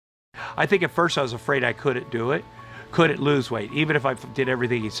I think at first I was afraid I couldn't do it, couldn't lose weight, even if I did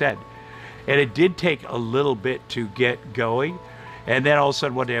everything he said. And it did take a little bit to get going. And then all of a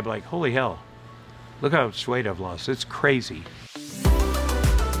sudden one day I'm like, holy hell, look how much weight I've lost. It's crazy.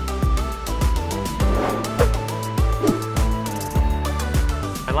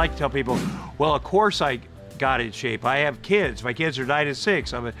 I like to tell people, well, of course I got in shape. I have kids. My kids are 9 and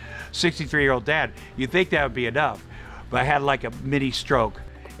 6. I'm a 63-year-old dad. You'd think that would be enough. But I had like a mini stroke,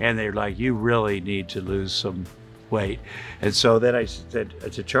 and they're like, you really need to lose some weight. And so then I said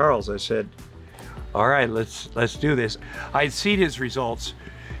to Charles, I said, all right, let's do this. I'd seen his results,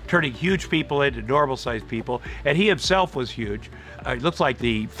 turning huge people into normal-sized people, and he himself was huge. He looked like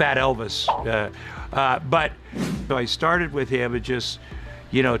the fat Elvis. But so I started with him and just,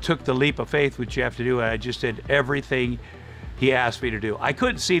 you know, took the leap of faith, which you have to do, and I just did everything he asked me to do. I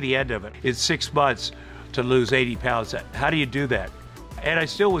couldn't see the end of it. It's 6 months to lose 80 pounds. How do you do that? And I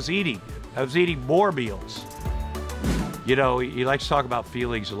still was eating. I was eating more meals. You know, he likes to talk about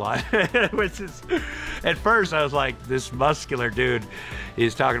feelings a lot. Which is, at first I was like, this muscular dude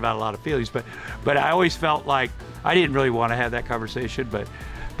is talking about a lot of feelings, but I always felt like I didn't really want to have that conversation, but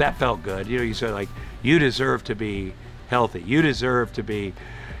that felt good. You know, you said like, you deserve to be healthy. You deserve to be,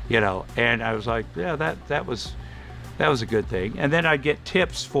 you know, and I was like, yeah, that was a good thing. And then I'd get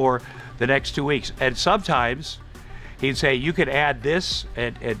tips for the next 2 weeks. And sometimes he'd say, you could add this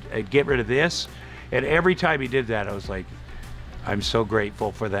and get rid of this. And every time he did that, I was like, I'm so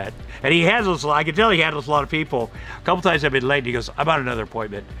grateful for that. And he handles, I can tell he handles a lot of people. A couple times I've been late and he goes, I'm on another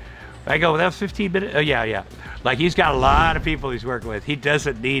appointment. I go, well, that was 15 minutes? Oh, yeah. Like he's got a lot of people he's working with. He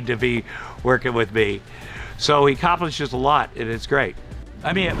doesn't need to be working with me. So he accomplishes a lot, and it's great.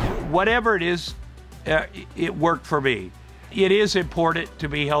 I mean, whatever it is, it worked for me. It is important to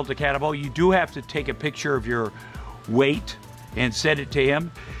be held accountable. You do have to take a picture of your weight and send it to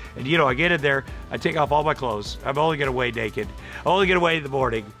him. And you know, I get in there, I take off all my clothes. I'm only gonna weigh naked. I only gonna weigh in the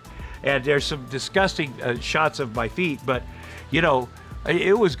morning. And there's some disgusting shots of my feet, but you know,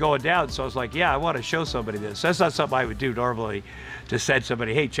 it was going down. So I was like, yeah, I wanna show somebody this. That's not something I would do normally, to send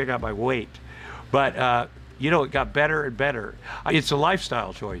somebody, hey, check out my weight. But you know, it got better and better. It's a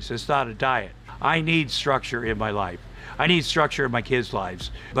lifestyle choice, it's not a diet. I need structure in my life. I need structure in my kids'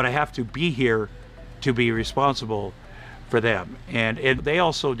 lives, but I have to be here to be responsible for them. And they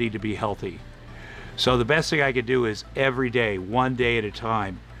also need to be healthy. So the best thing I could do is every day, one day at a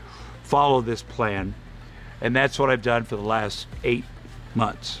time, follow this plan. And that's what I've done for the last 8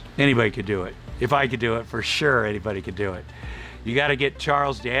 months. Anybody could do it. If I could do it, for sure anybody could do it. You gotta get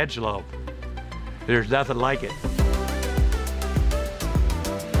Charles D'Angelo. There's nothing like it.